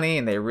of money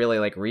and they really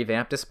like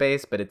revamped a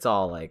space, but it's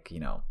all like,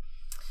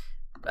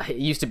 it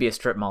used to be a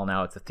strip mall,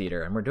 now it's a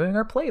theater, and we're doing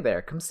our play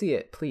there. Come see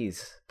it,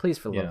 please. Please,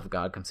 for the love of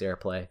God, come see our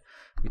play.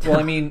 Well,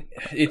 I mean,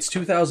 it's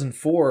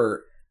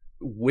 2004.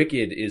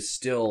 Wicked is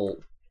still,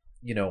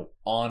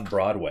 on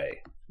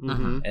Broadway.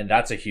 Mm-hmm. And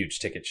that's a huge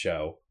ticket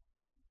show.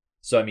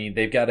 So, I mean,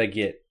 they've got to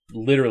get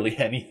literally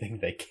anything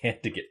they can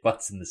to get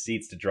butts in the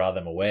seats to draw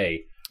them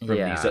away from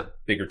these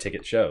bigger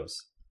ticket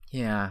shows.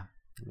 Yeah.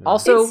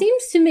 Also, it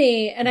seems to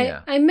me, and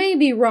I may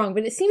be wrong,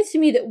 but it seems to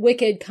me that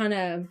Wicked kind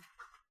of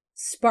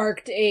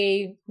sparked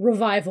a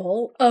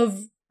revival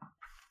of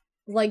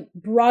like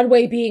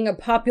Broadway being a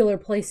popular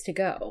place to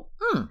go.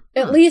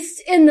 At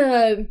least in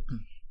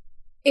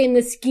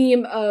the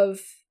scheme of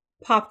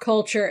pop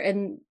culture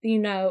and, you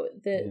know,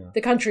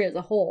 the country as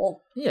a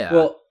whole. Yeah.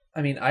 Well,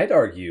 I mean, I'd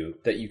argue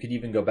that you could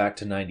even go back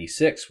to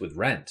 96 with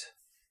Rent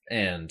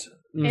and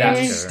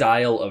that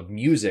style of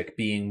music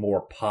being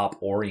more pop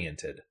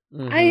oriented.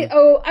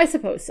 I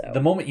suppose so.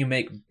 The moment you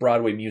make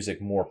Broadway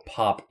music more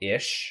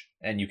pop-ish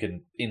and you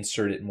can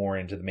insert it more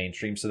into the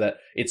mainstream so that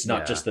it's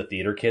not just the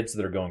theater kids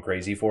that are going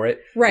crazy for it.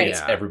 Right.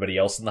 It's everybody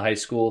else in the high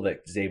school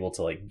that is able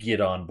to like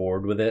get on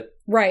board with it.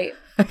 Right.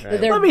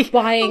 They're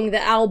buying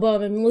the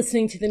album and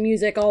listening to the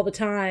music all the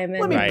time.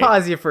 And let me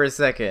pause you for a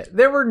second.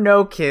 There were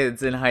no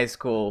kids in high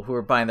school who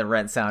were buying the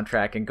Rent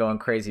soundtrack and going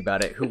crazy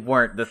about it who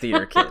weren't the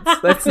theater kids.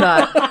 Let's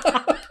not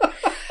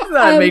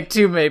make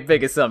too many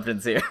big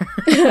assumptions here.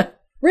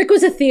 Rick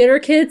was a theater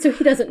kid, so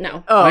he doesn't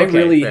know. Oh, I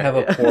really have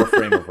a poor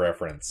frame of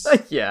reference.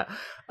 Yeah.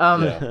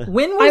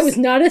 When I was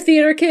not a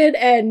theater kid,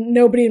 and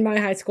nobody in my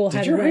high school had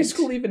Did your Rent. high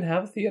school even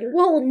have a theater?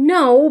 Well,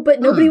 no, but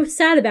nobody was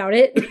sad about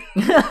it.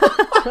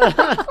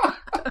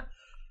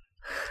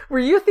 Were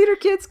you a theater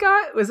kid,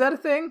 Scott? Was that a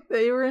thing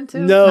that you were into?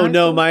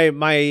 No. My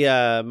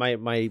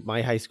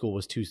high school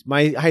was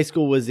my high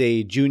school was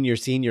a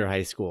senior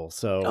high school.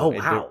 So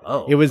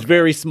it was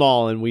very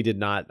small, and we did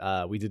not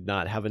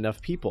have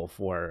enough people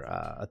for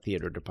a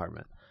theater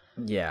department.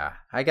 Yeah,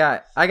 I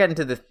got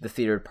into the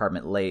theater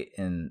department late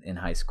in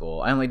high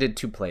school. I only did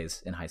 2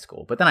 plays in high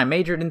school, but then I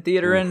majored in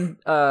theater in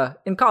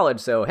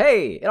college. So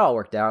hey, it all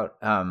worked out.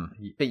 But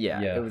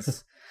it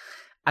was.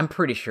 I'm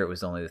pretty sure it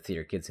was only the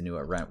theater kids who knew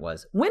what Rent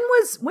was. When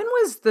was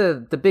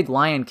the big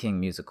Lion King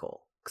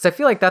musical? Because I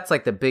feel like that's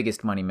like the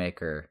biggest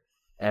moneymaker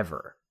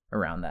ever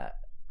around that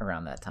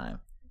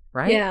time,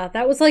 right? Yeah,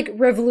 that was like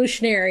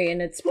revolutionary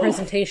in its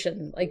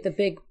presentation, like the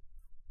big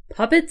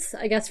puppets,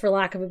 I guess, for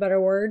lack of a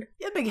better word.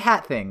 Yeah, big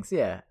hat things.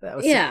 Yeah, that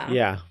was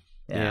yeah.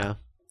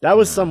 That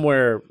was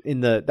somewhere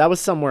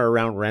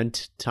around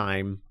Rent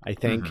time, I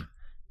think. Mm-hmm.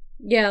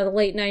 Yeah, the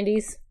late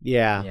 90s.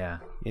 Yeah.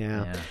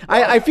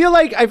 I feel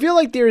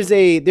like there's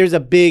a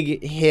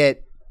big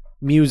hit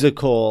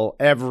musical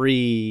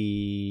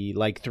every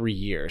like 3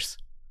 years.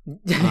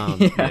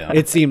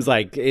 It seems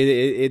like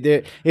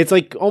it's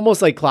like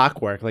almost like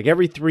clockwork. Like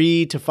every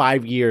 3 to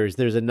 5 years,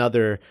 there's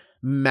another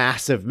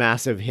massive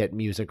hit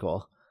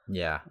musical.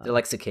 Yeah, they're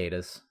like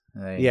cicadas.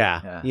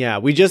 Yeah.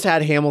 We just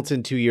had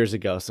Hamilton 2 years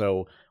ago,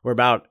 so we're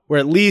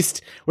at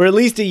least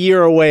a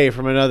year away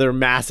from another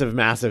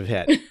massive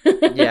hit.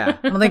 Yeah,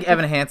 I don't think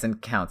Evan Hansen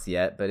counts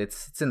yet, but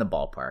it's in the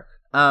ballpark.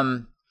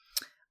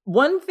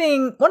 One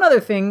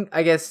other thing,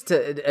 I guess,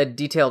 a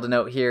detail to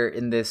note here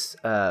in this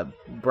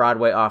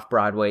Broadway off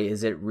Broadway,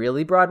 is it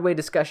really Broadway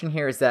discussion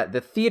here? Is that the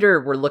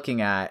theater we're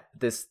looking at,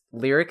 this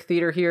lyric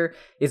theater here,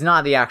 is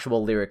not the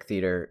actual lyric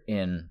theater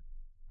in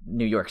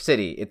New York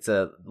City. It's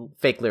a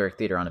fake lyric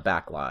theater on a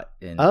backlot.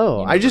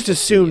 I just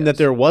assumed that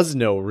there was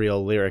no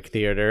real lyric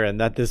theater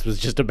and that this was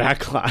just a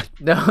backlot.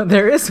 No,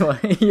 there is one.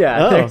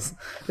 Yeah,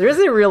 there is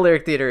a real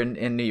lyric theater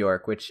in New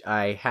York, which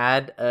I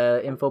had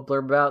info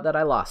blurb about that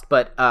I lost.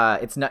 But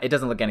it's not. It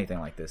doesn't look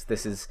anything like this.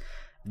 This is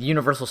the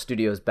Universal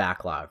Studios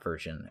backlot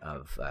version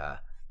of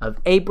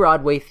a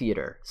Broadway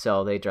theater.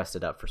 So they dressed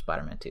it up for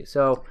Spider-Man 2.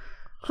 So,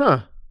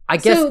 I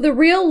guess. So the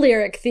real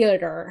lyric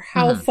theater,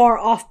 how far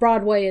off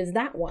Broadway is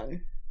that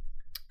one?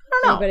 I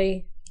don't know.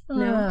 Anybody?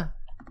 No.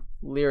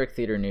 Lyric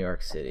Theater, New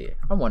York City.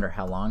 I wonder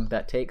how long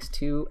that takes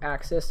to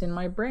access in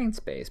my brain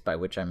space, by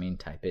which I mean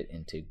type it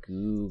into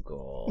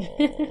Google.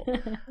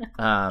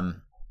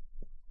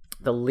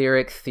 The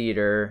Lyric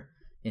Theater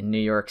in New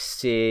York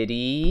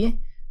City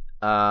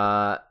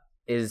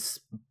is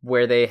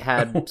where they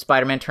had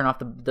Spider-Man Turn Off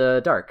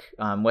the Dark,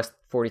 West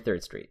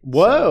 43rd Street.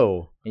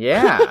 Whoa. So,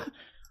 yeah.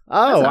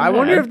 I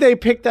wonder if they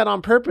picked that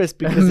on purpose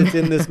because it's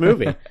in this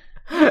movie.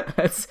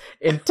 That's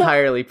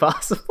entirely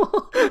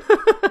possible.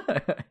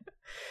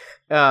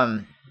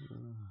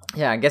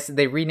 I guess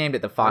they renamed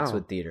it the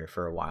Foxwood Theater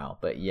for a while,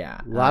 but yeah.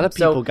 A lot of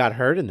people got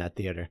hurt in that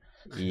theater.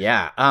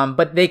 Yeah,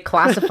 but they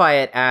classify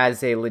it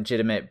as a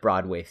legitimate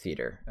Broadway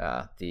theater,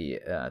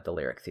 the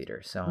Lyric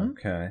Theater. So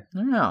okay. I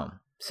don't know.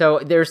 So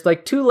there's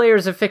like 2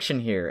 layers of fiction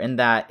here in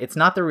that it's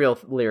not the real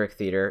Lyric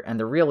Theater, and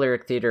the real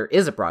Lyric Theater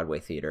is a Broadway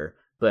theater,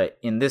 but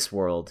in this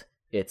world,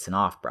 it's an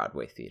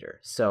off-Broadway theater.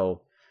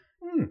 So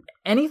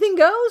anything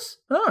goes?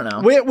 I don't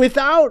know.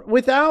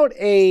 Without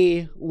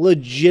a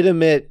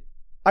legitimate,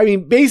 I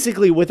mean,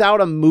 basically without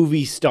a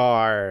movie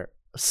star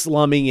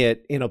slumming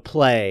it in a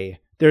play,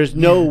 there's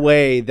no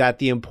way that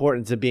The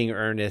Importance of Being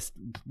Earnest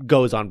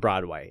goes on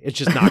Broadway. It's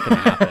just not going to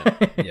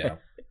happen.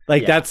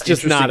 That's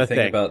just not a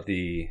thing.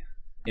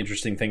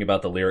 Interesting thing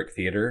about the Lyric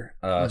Theater,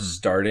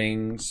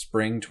 starting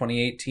spring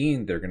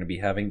 2018, they're going to be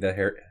having the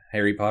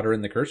Harry Potter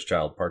and the Cursed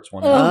Child parts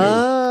 1 and 2.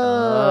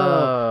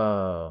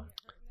 Oh.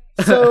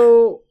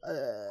 So,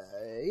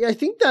 I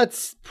think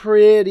that's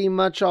pretty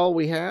much all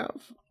we have.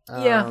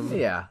 Yeah.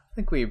 I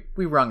think we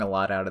wrung a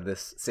lot out of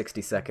this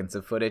 60 seconds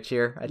of footage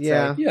here, I'd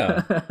say.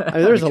 Yeah. I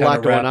mean, there's a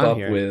lot going on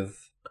here. With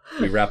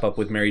we wrap up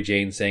with Mary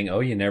Jane saying, "Oh,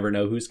 you never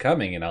know who's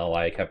coming," and all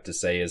I have to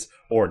say is,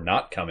 "Or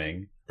not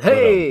coming."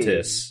 Hey,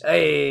 Tis.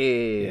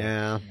 hey,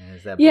 yeah.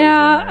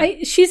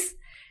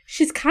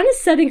 She's kind of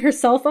setting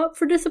herself up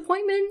for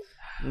disappointment.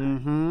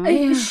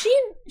 Mm-hmm.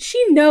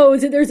 She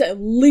knows that there's at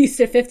least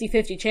a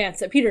 50-50 chance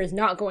that Peter is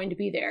not going to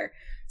be there.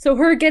 So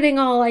her getting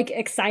all like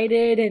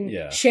excited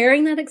and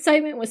sharing that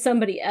excitement with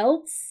somebody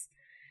else,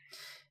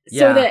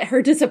 so that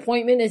her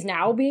disappointment is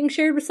now being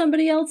shared with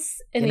somebody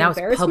else, and the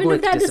embarrassment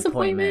of that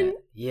disappointment.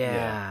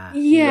 Yeah.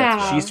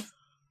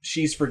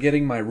 She's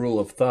forgetting my rule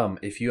of thumb.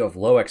 If you have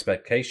low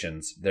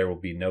expectations, there will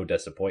be no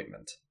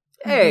disappointment.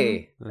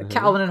 Hey,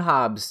 Calvin and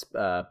Hobbes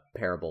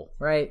parable,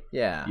 right?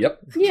 Yeah. Yep.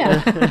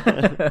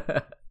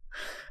 Yeah.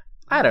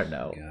 I don't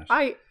know.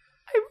 I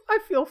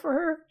feel for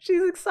her.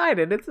 She's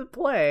excited. It's a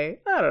play.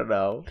 I don't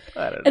know.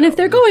 And if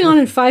they're going on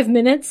in 5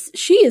 minutes,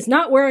 she is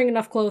not wearing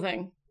enough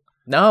clothing.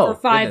 No. For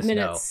 5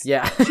 minutes. No.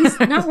 Yeah. She's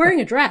not wearing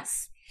a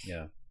dress.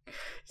 Yeah.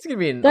 She's going to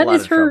be in a lot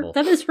of trouble.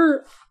 That is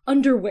her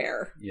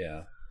underwear.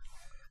 Yeah.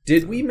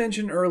 Did we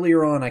mention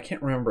earlier on, I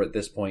can't remember at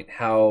this point,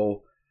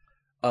 how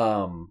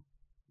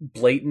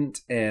blatant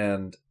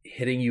and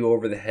hitting you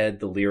over the head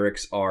the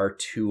lyrics are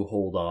to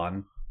Hold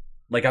On?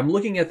 Like, I'm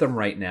looking at them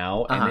right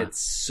now, and it's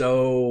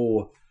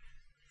so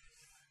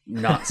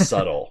not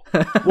subtle.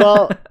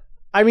 Well,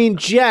 I mean,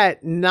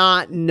 Jet,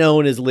 not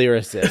known as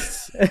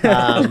lyricists.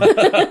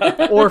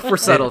 Or for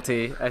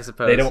subtlety, I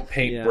suppose. They don't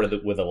paint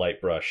with a light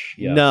brush.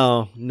 Yeah.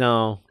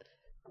 No.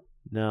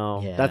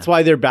 Yeah. That's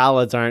why their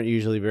ballads aren't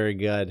usually very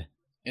good.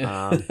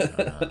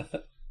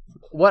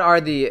 What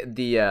are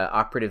the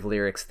operative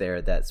lyrics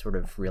there that sort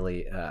of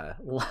really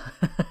line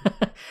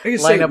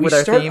up with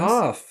our themes? We start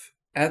off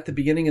at the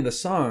beginning of the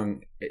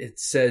song. It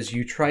says,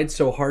 "You tried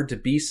so hard to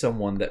be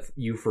someone that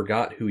you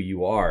forgot who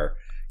you are.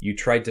 You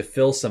tried to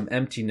fill some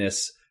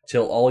emptiness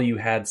till all you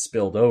had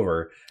spilled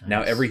over. Nice.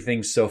 Now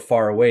everything's so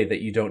far away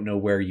that you don't know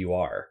where you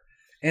are."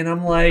 And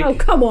I'm like, oh,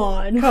 come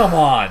on. Come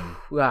on,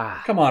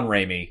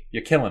 Raimi.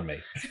 You're killing me.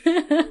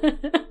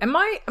 Am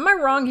I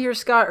wrong here,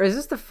 Scott? Or is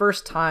this the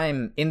first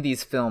time in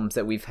these films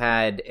that we've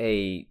had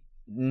a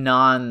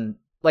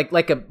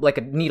like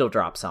a needle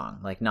drop song,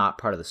 like not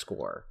part of the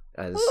score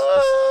as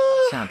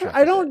soundtrack?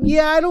 I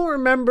don't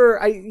remember.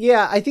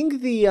 I think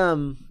the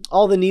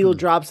all the needle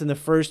drops in the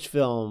first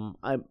film.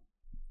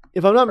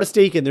 If I'm not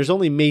mistaken, there's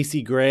only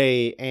Macy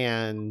Gray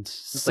and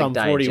Sum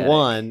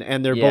 41,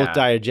 and they're both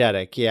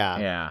diegetic.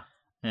 Yeah.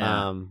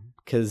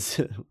 Because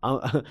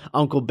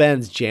Uncle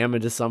Ben's jamming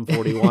to Sum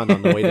 41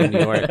 on the way to New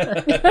York,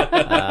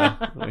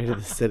 way to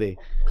the city.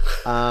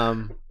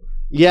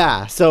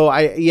 So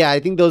I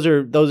think those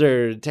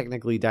are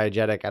technically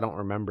diegetic. I don't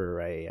remember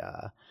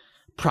a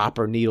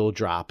proper needle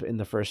drop in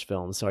the first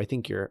film, so I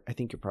think you're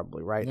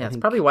probably right. Yeah, it's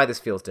probably why this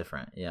feels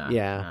different.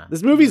 Yeah.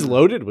 This movie's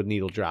loaded with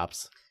needle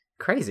drops.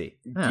 Crazy.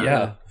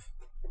 Yeah.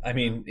 I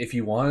mean, if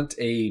you want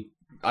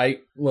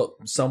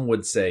some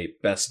would say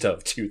best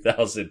of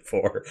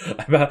 2004.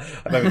 I'm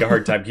having a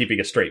hard time keeping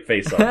a straight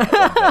face on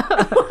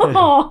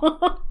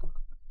that.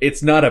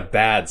 It's not a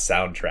bad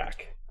soundtrack.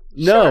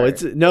 No,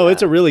 it's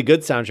a really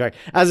good soundtrack,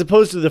 as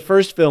opposed to the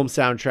first film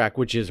soundtrack,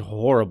 which is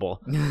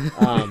horrible.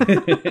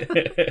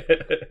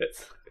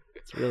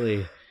 It's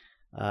really.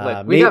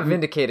 Look, we got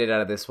vindicated out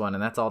of this one,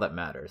 and that's all that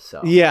matters.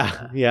 So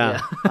yeah.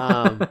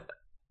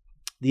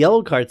 The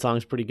Yellow Card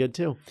song's pretty good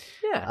too.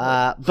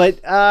 Yeah.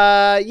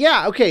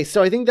 Okay.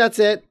 So I think that's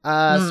it.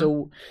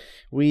 So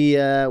we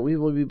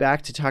will be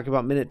back to talk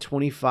about minute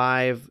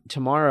 25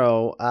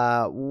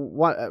 tomorrow.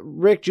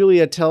 Rick,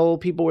 Julia, tell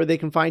people where they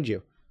can find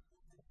you.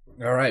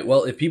 All right.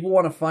 Well, if people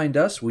want to find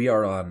us, we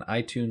are on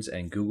iTunes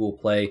and Google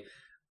Play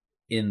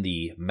in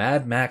the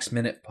Mad Max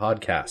Minute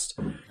podcast.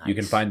 Nice. You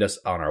can find us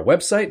on our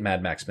website,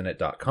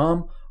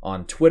 madmaxminute.com,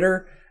 on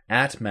Twitter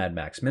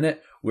 @MadMaxMinute.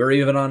 We're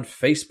even on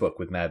Facebook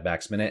with Mad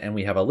Max Minute, and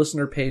we have a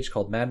listener page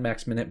called Mad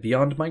Max Minute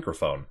Beyond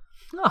Microphone.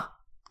 Oh.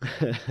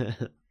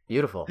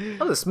 Beautiful.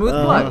 That was a smooth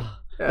plug.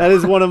 That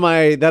is one of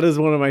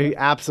my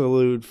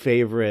absolute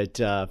favorite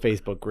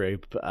Facebook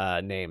group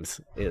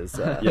names is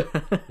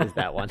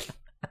that one.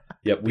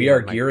 Yep, we are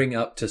gearing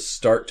up to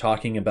start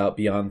talking about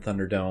Beyond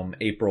Thunderdome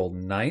April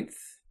 9th.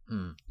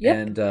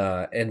 Yep.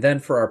 And then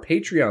for our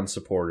Patreon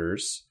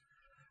supporters,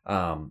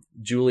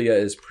 Julia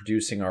is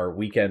producing our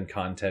weekend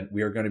content.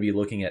 We are going to be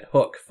looking at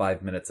Hook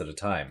 5 minutes at a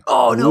time.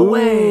 Oh, no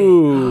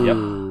way. Yep.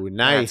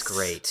 Nice. That's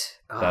great.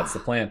 That's the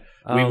plan.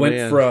 We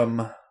went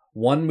from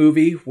one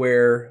movie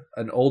where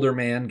an older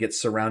man gets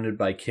surrounded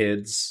by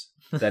kids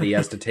that he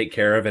has to take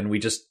care of, and we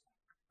just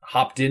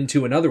hopped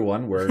into another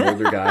one where an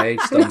older guy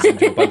stumbles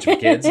into a bunch of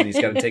kids and he's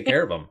got to take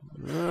care of them.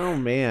 Oh,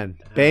 man.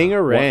 Bang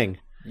or rang.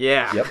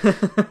 Yeah.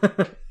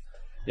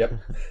 Yep.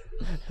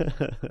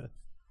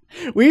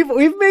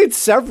 We've made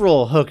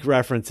several Hook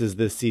references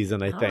this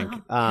season, I think.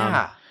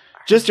 Yeah.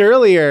 Just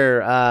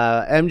earlier,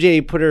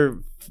 MJ put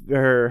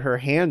her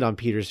hand on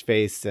Peter's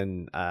face,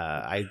 and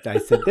I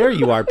said, "There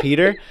you are,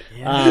 Peter."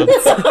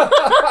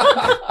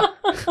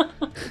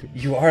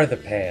 You are the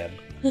pan.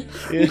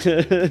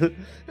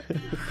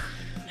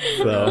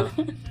 So,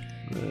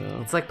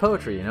 It's like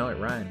poetry, it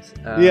rhymes.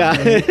 Yeah.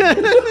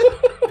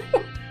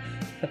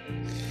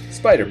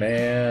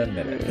 Spider-Man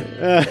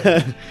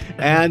minute.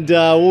 And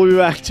we'll be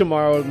back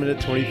tomorrow at minute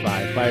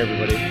 25. Bye,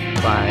 everybody.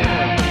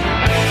 Bye.